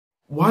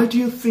Why do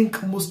you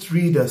think most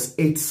readers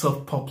hate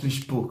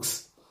self-published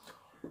books?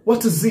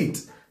 What is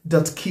it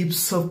that keeps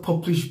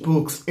self-published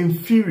books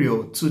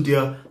inferior to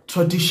their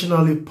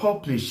traditionally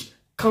published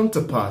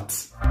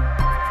counterparts?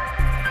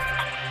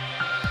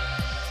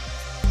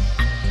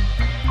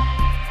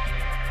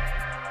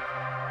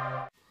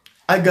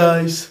 Hi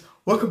guys,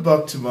 welcome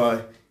back to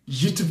my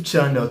YouTube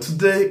channel.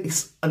 Today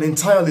is an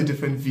entirely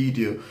different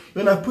video.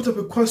 When I put up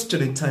a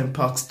question in time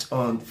past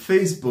on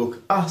Facebook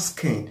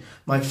asking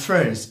my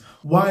friends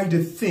why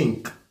they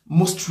think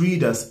most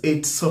readers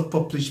hate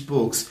self-published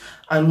books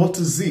and what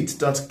is it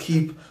that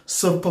keep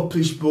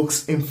self-published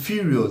books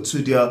inferior to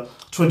their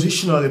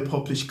traditionally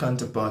published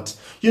counterparts.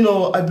 You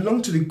know, I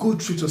belong to the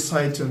Goodreads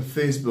Society on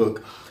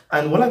Facebook.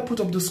 And when I put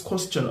up this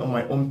question on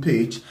my own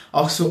page, I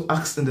also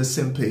asked on the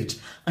same page.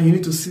 And you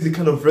need to see the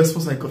kind of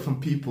response I got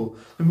from people.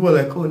 People were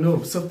like, oh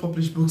no,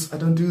 self-published books, I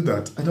don't do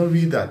that. I don't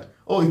read that.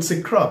 Oh, it's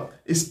a crap.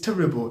 It's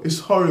terrible. It's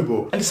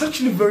horrible. And it's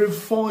actually very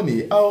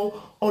funny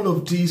how all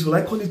of these, well,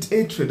 I call it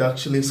hatred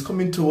actually, is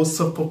coming towards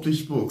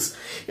self-published books.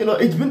 You know,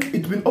 it's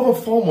been over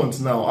 4 months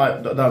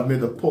now that I've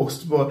made a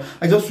post, but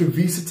I just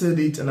revisited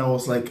it and I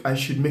was like, I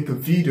should make a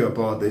video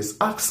about this,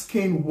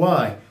 asking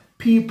why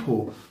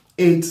people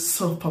hate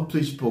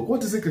self-published book.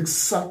 What is it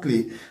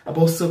exactly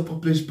about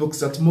self-published books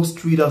that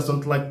most readers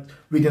don't like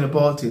reading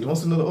about it?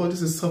 Wants to know, oh,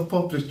 this is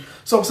self-published.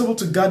 So I was able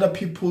to gather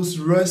people's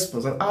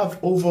response, and I have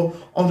over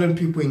 100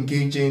 people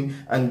engaging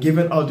and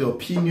giving out their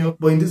opinion.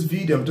 But in this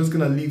video, I'm just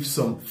gonna leave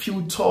some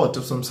few thoughts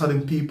of some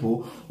certain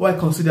people who I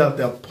consider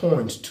their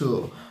point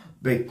to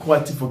be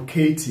quite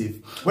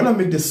evocative. When I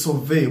make the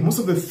survey, most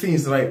of the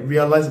things that I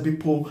realize that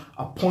people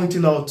are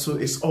pointing out to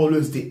is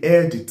always the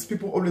edit.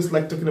 People always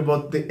like talking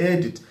about the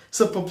edit.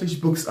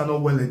 Self-published books are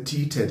not well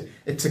edited.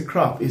 It's a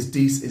crap, it's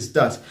this, it's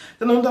that.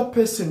 Then another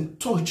person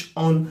touched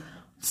on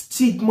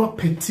stigma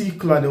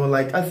particular. They were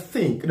like, I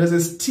think there's a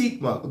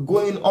stigma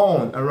going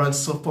on around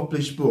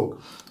self-published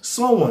book.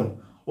 Someone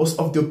was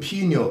of the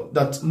opinion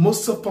that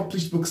most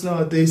self-published books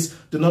nowadays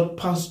do not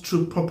pass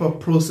through proper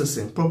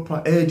processing,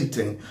 proper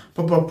editing,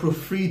 proper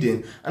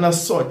proofreading, and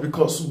as such,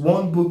 because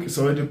one book is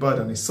already bad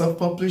and is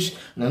self-published,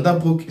 another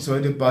book is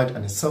already bad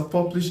and is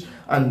self-published,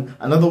 and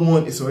another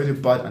one is already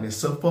bad and is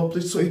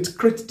self-published. So it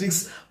creates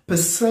this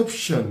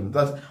perception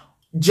that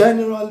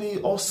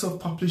generally all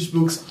self-published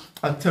books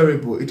are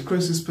terrible. It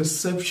creates this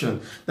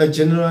perception that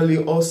generally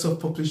all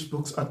self-published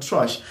books are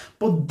trash.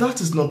 But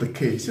that is not the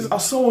case.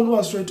 As someone who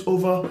has read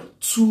over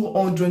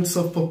 200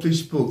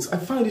 self-published books, I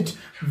find it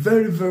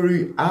very,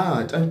 very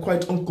hard and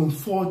quite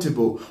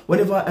uncomfortable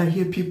whenever I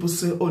hear people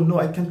say, oh no,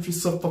 I can't read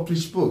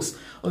self-published books.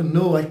 Oh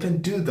no, I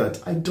can't do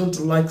that. I don't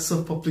like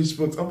self-published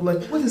books. I'm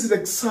like, what is it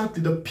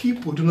exactly that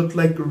people do not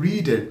like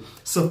reading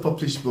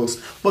self-published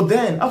books? But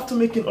then, after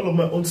making all of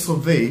my own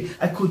survey,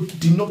 I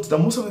could denote that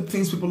most of the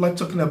things people like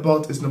talking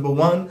about is number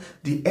one,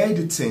 the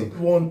editing.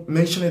 One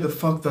mentioning the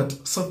fact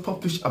that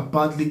self-published are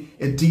badly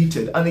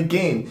edited, and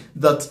again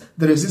that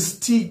there is this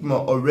stigma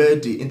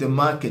already in the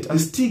market. And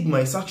the stigma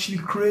is actually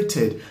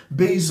created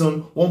based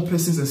on one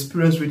person's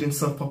experience reading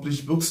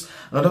self-published books,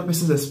 another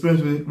person's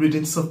experience with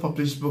reading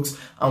self-published books,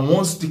 and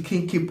once the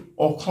thing keep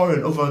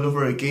occurring over and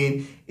over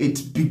again,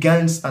 it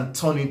begins and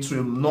turns into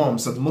a norm.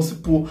 So that most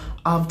people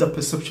have the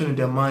perception in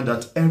their mind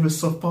that every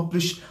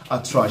self-published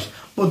are trash.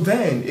 But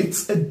then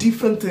it's a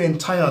different thing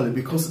entirely,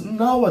 because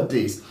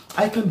nowadays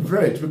I can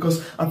vouch,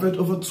 because I've read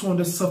over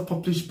 200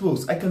 self-published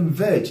books. I can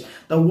vouch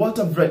that what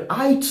I've read,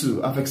 I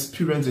too have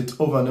experienced it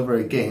over and over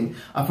again.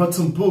 I've had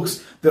some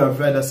books that I've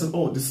read, I said,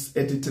 oh, this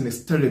editing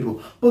is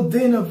terrible. But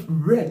then I've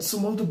read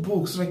some of the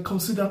books that I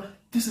consider,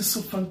 this is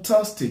so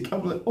fantastic. I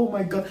was like, oh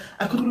my God,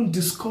 I couldn't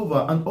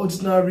discover an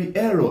ordinary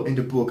error in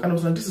the book. And I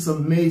was like, this is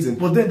amazing.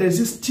 But then there's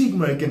this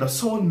stigma again that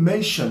someone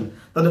mentioned,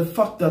 that the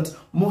fact that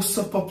most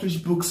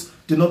self-published books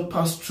do not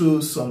pass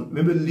through some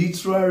maybe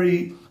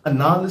literary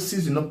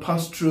analysis, do not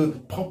pass through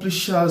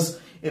publishers,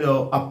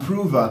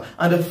 approval.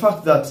 And the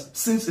fact that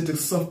since it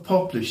is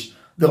self-published,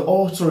 the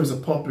author is a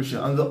publisher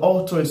and the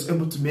author is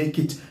able to make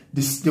it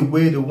the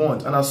way they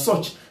want. And as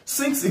such,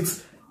 since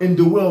it's in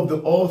the way of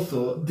the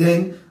author,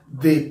 then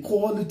the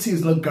quality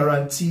is not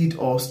guaranteed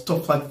or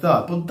stuff like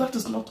that. But that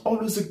is not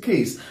always the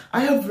case.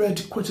 I have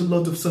read quite a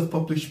lot of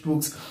self-published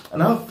books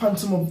and I have found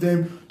some of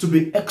them to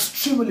be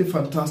extremely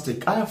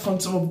fantastic. I have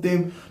found some of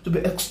them to be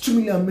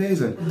extremely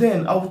amazing.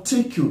 Then I will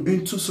take you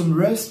into some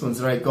response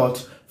that I got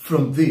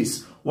from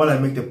this while I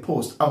make the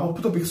post. I will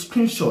put up a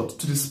screenshot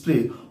to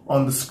display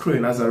on the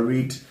screen as I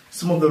read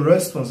some of the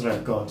response that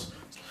I got.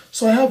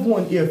 So I have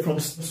one here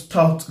from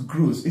Stout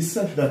Gruz. It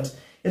said that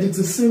it is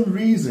the same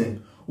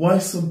reason why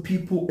some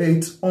people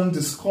hate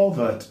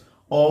undiscovered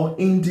or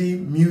indie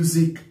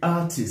music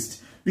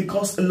artists,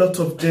 because a lot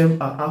of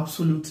them are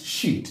absolute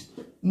shit.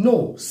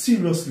 No,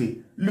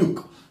 seriously,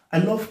 look, I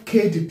love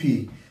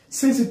KDP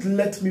since it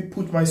let me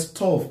put my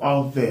stuff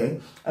out there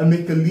and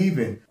make a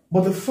living.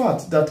 But the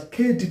fact that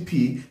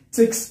KDP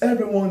takes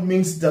everyone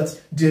means that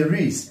there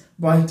is,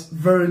 by its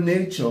very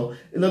nature,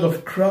 a lot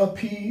of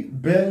crappy,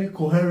 barely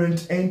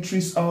coherent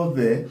entries out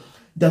there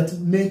that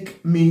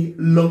make me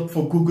long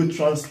for Google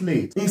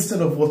Translate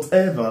instead of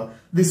whatever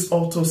these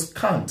authors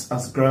can't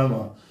as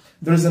grammar.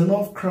 There is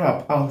enough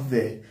crap out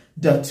there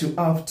that you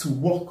have to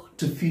work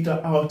to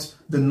filter out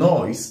the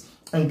noise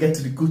and get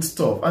to the good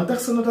stuff. And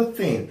that's another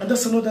thing.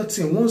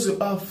 Once you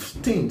have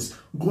things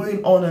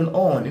going on and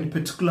on in a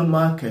particular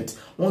market,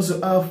 once you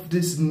have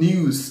this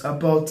news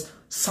about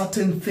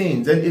certain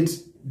things, then it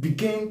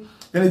begin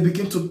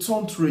to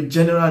turn to a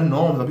general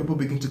norm that people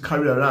begin to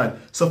carry around.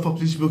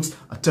 Self-published books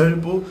are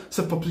terrible,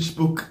 self-published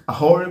books are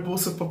horrible,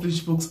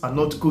 self-published books are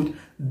not good.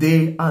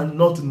 They are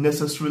not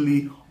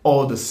necessarily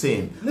all the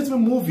same. Let me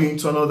move you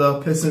into another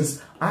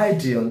person's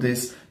idea on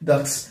this.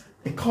 That's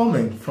a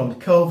comment from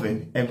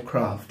Kelvin M.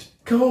 Craft.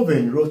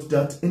 Kelvin wrote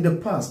that in the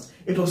past,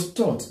 it was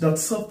thought that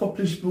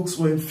self-published books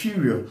were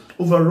inferior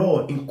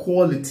overall in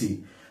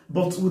quality.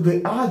 But with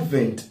the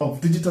advent of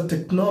digital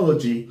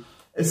technology,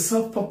 a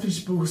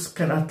self-published books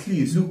can at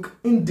least look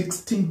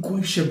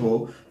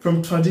indistinguishable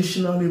from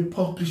traditionally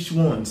published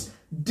ones.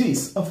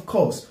 This, of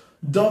course,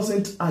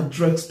 doesn't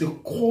address the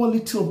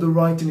quality of the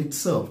writing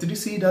itself. Did you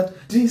see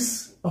that?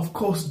 This, of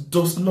course,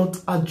 does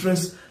not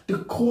address the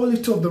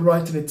quality of the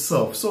writing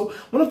itself. So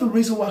one of the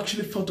reasons we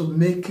actually thought of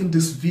making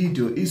this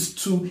video is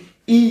to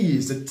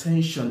ease the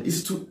tension,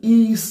 is to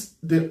ease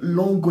the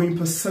long-going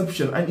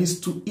perception, and is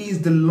to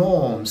ease the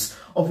norms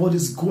of what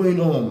is going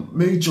on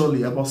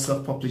majorly about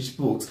self-published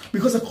books.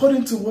 Because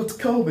according to what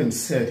Kelvin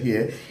said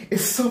here, a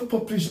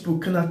self-published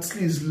book can at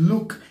least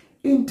look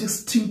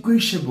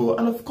indistinguishable.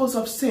 And of course,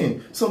 I've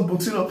seen some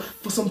books,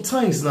 for some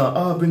times now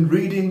I've been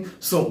reading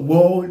some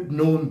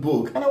well-known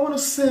book, and I want to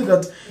say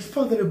that the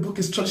fact that a book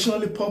is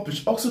traditionally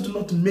published also do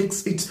not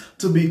makes it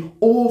to be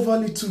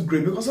overly too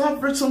great. Because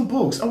I've read some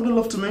books, I wouldn't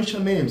love to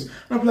mention names,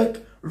 and I'm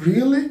like,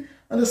 really?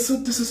 And they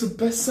said this is a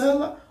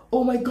bestseller?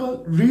 Oh my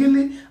God,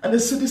 really? And they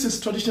said this is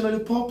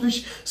traditionally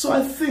published. So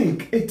I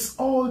think it's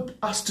all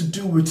has to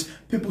do with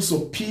people's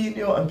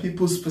opinion and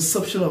people's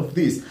perception of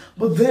this.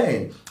 But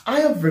then I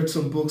have read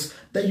some books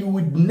that you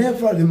would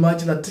never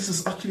imagine that this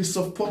is actually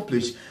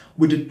self-published,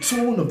 with the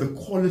tone of the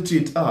quality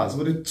it has,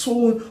 with the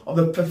tone of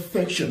the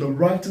perfection, the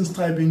writing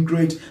style being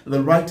great,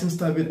 the writing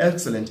style being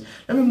excellent.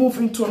 Let me move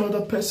into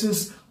another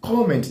person's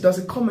comment. There's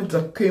a comment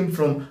that came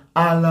from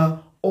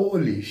Allah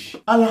Olish.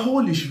 Allah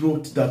Olish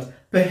wrote that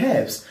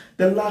perhaps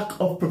the lack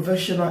of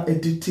professional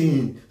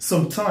editing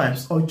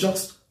sometimes, or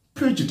just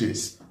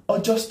prejudice,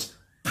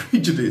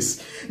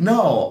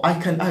 Now, I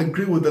can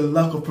agree with the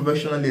lack of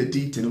professional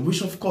editing,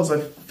 which of course I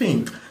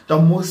think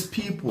that most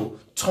people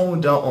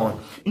tone down on.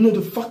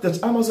 The fact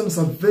that Amazon is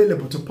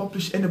available to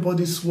publish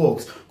anybody's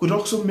works could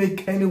also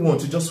make anyone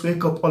to just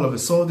wake up all of a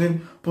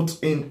sudden,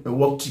 put in a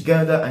work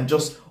together and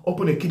just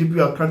open a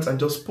KDP account and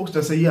just post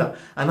and say, yeah,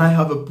 and I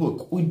have a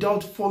book,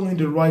 without following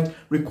the right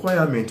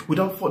requirement,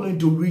 without following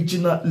the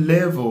original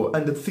level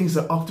and the things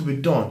that have to be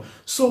done.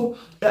 So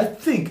I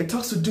think it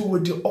has to do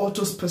with the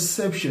author's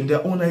perception,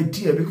 their own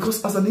idea,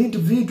 because as an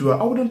individual,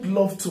 I wouldn't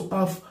love to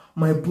have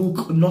my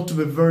book not to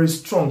be very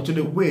strong to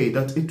the way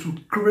that it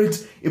would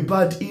create a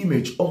bad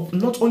image of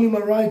not only my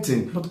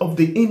writing, but of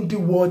the indie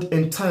world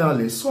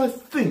entirely. So I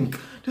think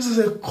this is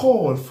a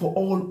call for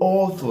all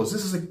authors.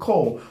 This is a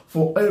call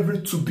for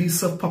every to-be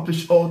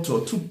self-published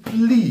author to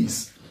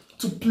please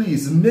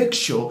make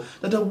sure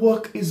that the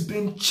work is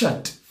being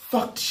checked,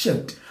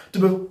 fact-checked, to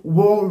be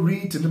well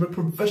written, to be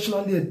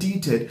professionally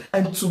edited,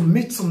 and to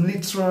meet some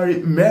literary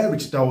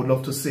merit, that I would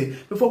love to say,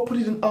 before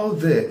putting it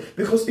out there.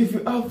 Because if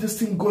you have this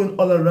thing going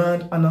all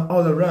around and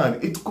all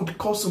around, it could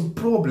cause some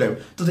problem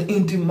to the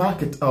indie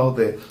market out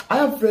there. I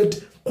have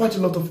read quite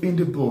a lot of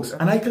indie books,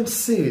 and I can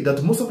say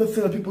that most of the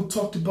things that people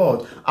talked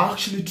about are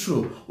actually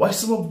true, while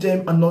some of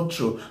them are not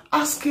true.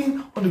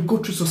 Asking on the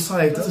Go-To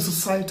Society, that's a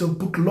society of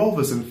book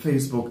lovers on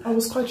Facebook, I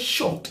was quite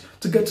shocked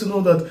to get to know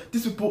that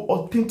these people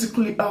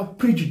authentically are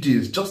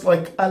prejudiced, just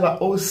like Allah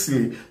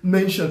Osi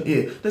mentioned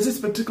here. There's this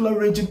particular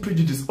ranging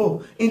prejudice.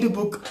 Oh, indie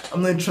book,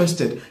 I'm not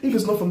interested. If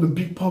it's not from the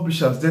big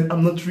publishers, then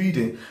I'm not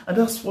reading. And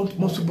that's what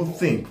most people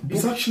think.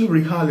 It's actually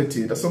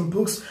reality. There's some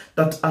books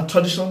that are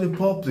traditionally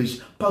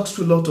published, packed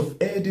through a lot of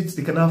edits.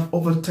 They can have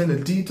over 10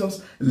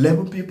 editors,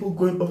 11 people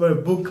going over a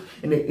book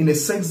in a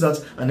sense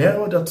that an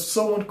error that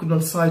someone could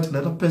not cite,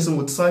 another person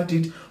would cite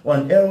it, or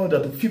an error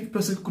that the 5th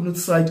person could not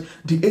cite,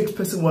 the 8th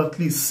person will at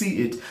least see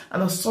it.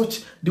 And as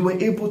such, they were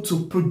able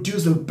to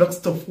produce the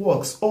best of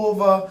works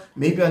over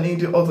maybe an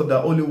indie author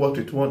that only worked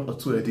with 1 or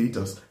 2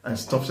 editors and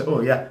stuff. So,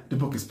 oh yeah, the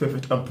book is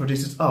perfect, and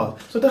produce it out.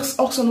 So that's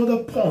also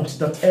another point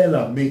that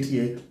Ella made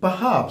here.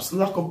 Perhaps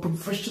lack of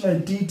professional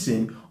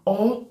editing,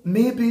 or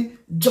maybe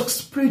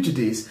just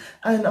prejudice.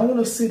 And I want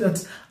to say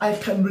that I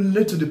can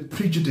relate to the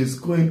prejudice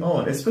going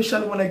on,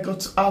 especially when I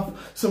got to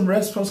have some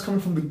response coming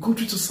from the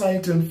Go-To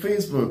Society on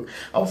Facebook.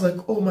 I was like,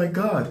 oh my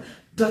God,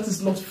 that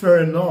is not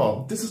fair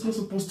enough. This is not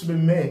supposed to be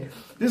made.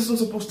 This is not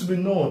supposed to be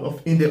known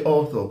of indie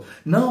author.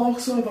 Now I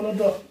also have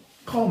another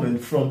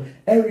comment from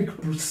Eric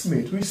Bruce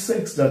Smith, which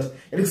says that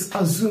it is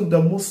assumed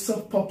that most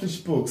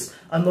self-published books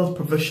are not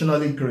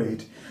professionally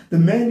graded. The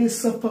many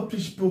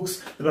self-published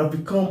books that have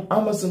become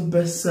Amazon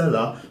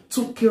bestseller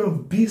took care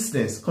of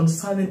business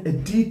concerning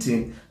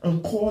editing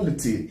and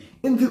quality.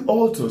 Indie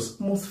authors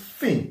must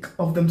think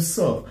of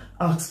themselves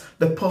as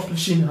the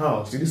publishing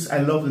house. I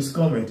love this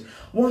comment.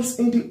 Once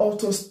indie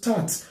authors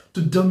start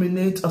to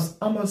dominate as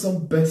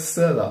Amazon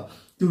bestseller,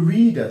 the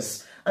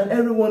readers and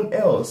everyone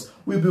else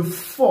will be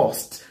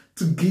forced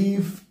to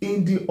give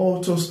indie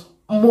authors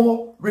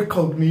more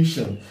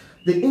recognition.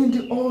 The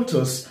indie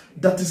authors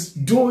that is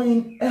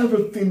doing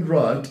everything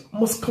right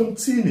must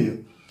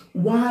continue,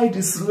 while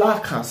the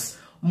slackers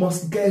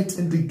must get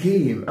in the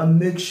game and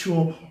make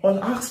sure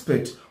all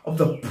aspects of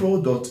the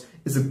product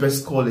is the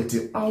best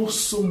quality. How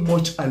so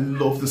much I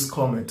love this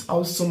comment,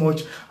 how so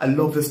much I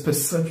love this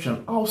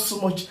perception, how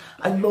so much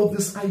I love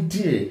this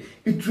idea.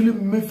 It really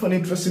made for an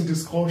interesting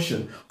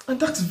discussion, and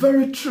that's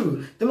very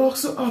true. Then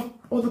also have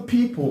other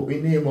people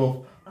in name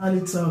of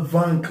Anita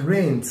Van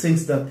Rijn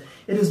says that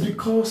it is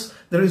because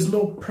there is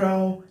no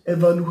proud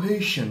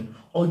evaluation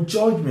or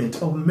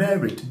judgment of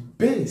merit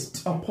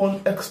based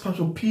upon expert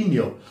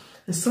opinion.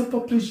 A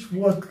self-published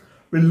work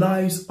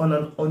relies on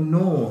an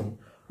unknown,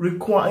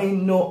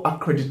 requiring no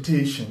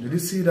accreditation. Did you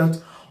see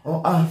that?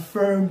 Or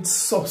affirmed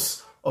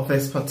source of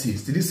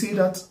expertise. Did you see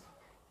that?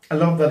 I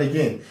love that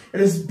again.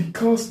 It is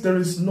because there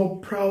is no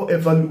proud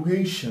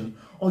evaluation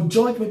or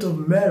judgment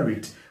of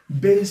merit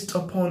based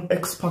upon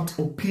expert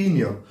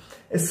opinion.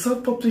 A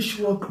self-published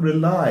work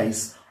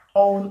relies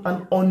on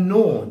an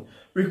unknown,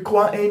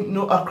 requiring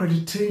no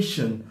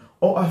accreditation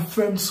or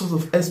affirmed source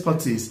of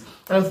expertise.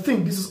 And I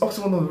think this is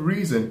also one of the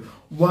reasons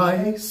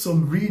why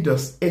some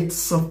readers hate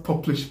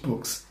self-published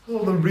books.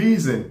 One of the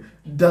reasons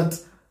that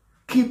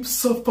keep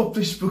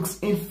self-published books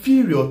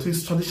inferior to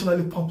its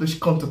traditionally published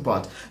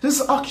counterpart.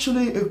 This is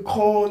actually a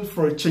call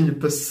for a change in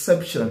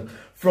perception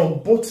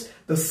from both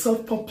the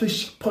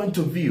self-published point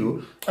of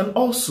view and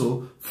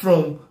also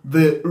from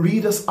the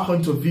reader's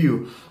point of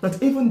view.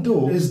 That even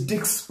though there's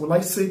this, will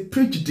I say,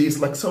 prejudice,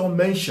 like someone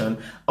mentioned,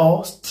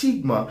 or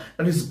stigma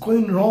that is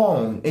going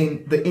wrong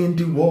in the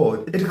indie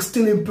world, it is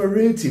still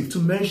imperative to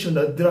mention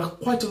that there are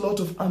quite a lot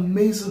of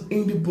amazing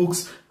indie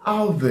books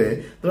out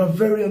there that are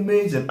very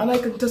amazing, and I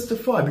can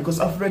testify because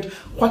I've read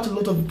quite a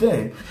lot of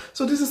them.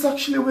 So this is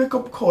actually a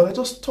wake-up call. I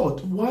just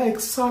thought, why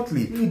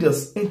exactly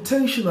readers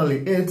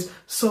intentionally hate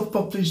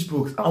self-published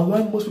books and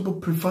why most people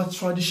prefer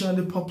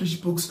traditionally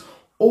published books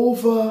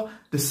over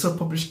the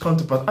self-published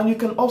counterpart. And you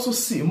can also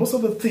see most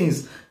of the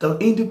things that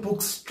indie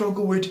books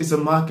struggle with is the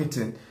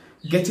marketing,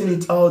 getting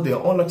it out there,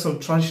 unlike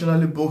some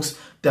traditionally books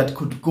that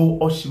could go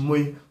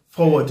Oshimui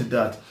forward to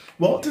that.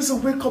 Well, this is a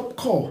wake-up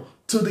call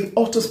to the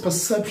author's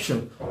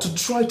perception to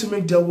try to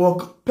make their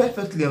work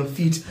perfectly and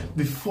fit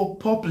before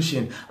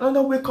publishing.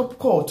 Another wake-up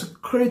call to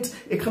create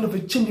a kind of a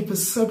change in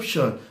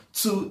perception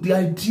to the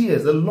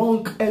ideas, the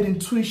long-held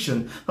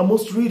intuition that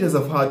most readers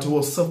have had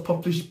towards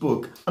self-published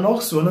book. And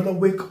also another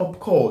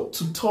wake-up call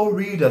to tell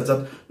readers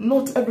that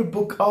not every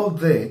book out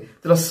there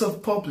that are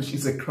self-published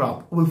is a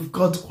crap. We've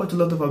got quite a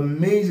lot of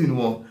amazing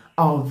ones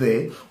out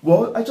there.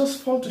 Well, I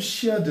just felt to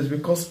share this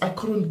because I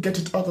couldn't get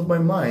it out of my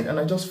mind, and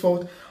I just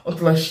felt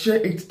until I share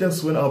it,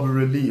 that's when I'll be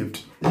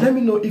relieved. Let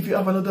me know if you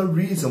have another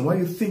reason why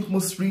you think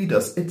most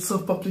readers hate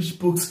self-published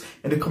books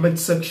in the comment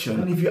section,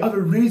 and if you have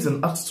a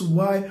reason as to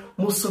why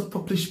most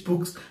self-published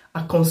books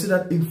are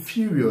considered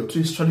inferior to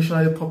its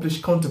traditionally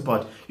published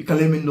counterpart, you can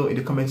let me know in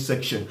the comment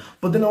section.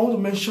 But then I want to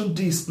mention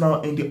this now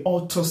in the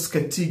authors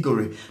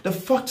category. The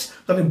fact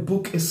that a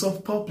book is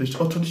self-published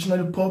or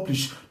traditionally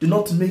published do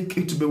not make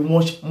it to be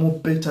much more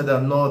better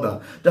than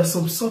another. There are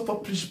some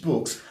self-published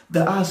books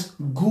that has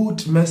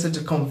good message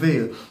to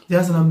convey.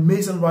 There's an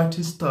amazing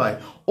writing style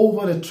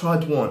over the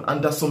trad one,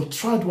 and there's some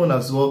trad one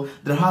as well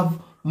that have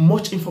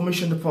much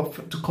information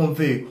to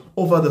convey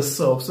over the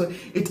self. So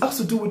it has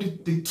to do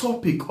with the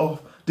topic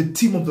of the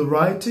theme of the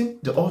writing,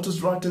 the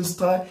author's writing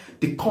style,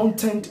 the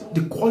content,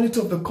 the quality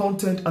of the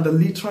content, and the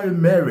literary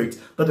merit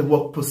that the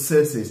work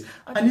possesses.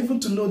 And even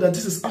to know that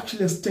this is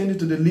actually extended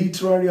to the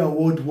literary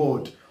award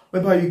world,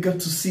 whereby you get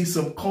to see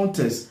some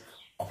contests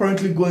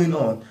currently going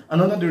on.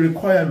 And under the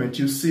requirement,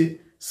 you see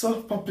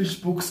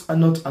self-published books are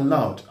not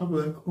allowed. I'm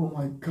like, oh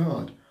my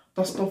God,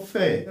 that's not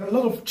fair. There are a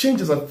lot of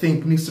changes I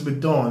think needs to be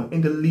done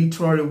in the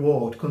literary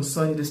world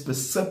concerning this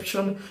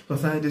perception,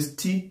 concerning this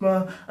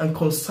stigma, and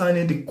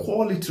concerning the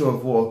quality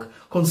of work,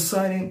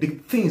 concerning the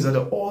things that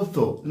the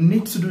author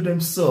needs to do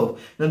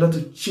themselves in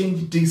order to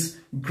change this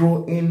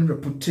growing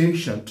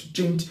reputation, to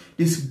change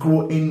this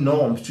growing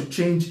norms, to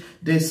change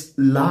this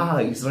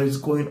lies that is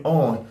going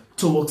on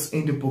towards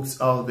indie books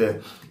out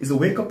there. It's a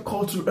wake-up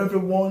call to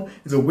everyone,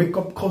 it's a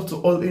wake-up call to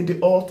all indie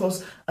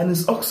authors, and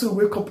it's also a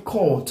wake-up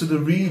call to the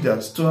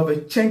readers to have a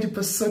change in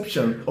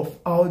perception of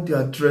how they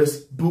address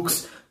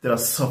books that are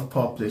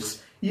self-published.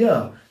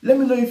 Yeah, let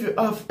me know if you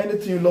have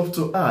anything you'd love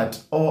to add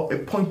or a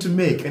point to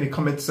make in the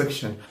comment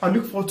section. I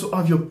look forward to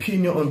have your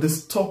opinion on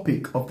this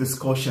topic of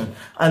discussion.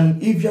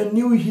 And if you're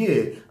new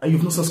here and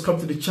you've not subscribed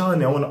to the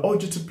channel, I want to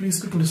urge you to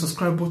please click on the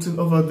subscribe button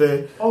over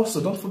there.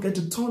 Also, don't forget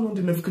to turn on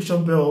the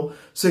notification bell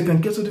so you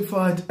can get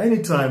notified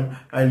anytime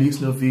I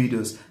release new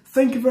videos.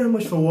 Thank you very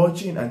much for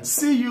watching and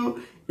see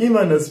you in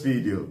my next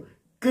video.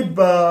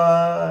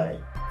 Goodbye.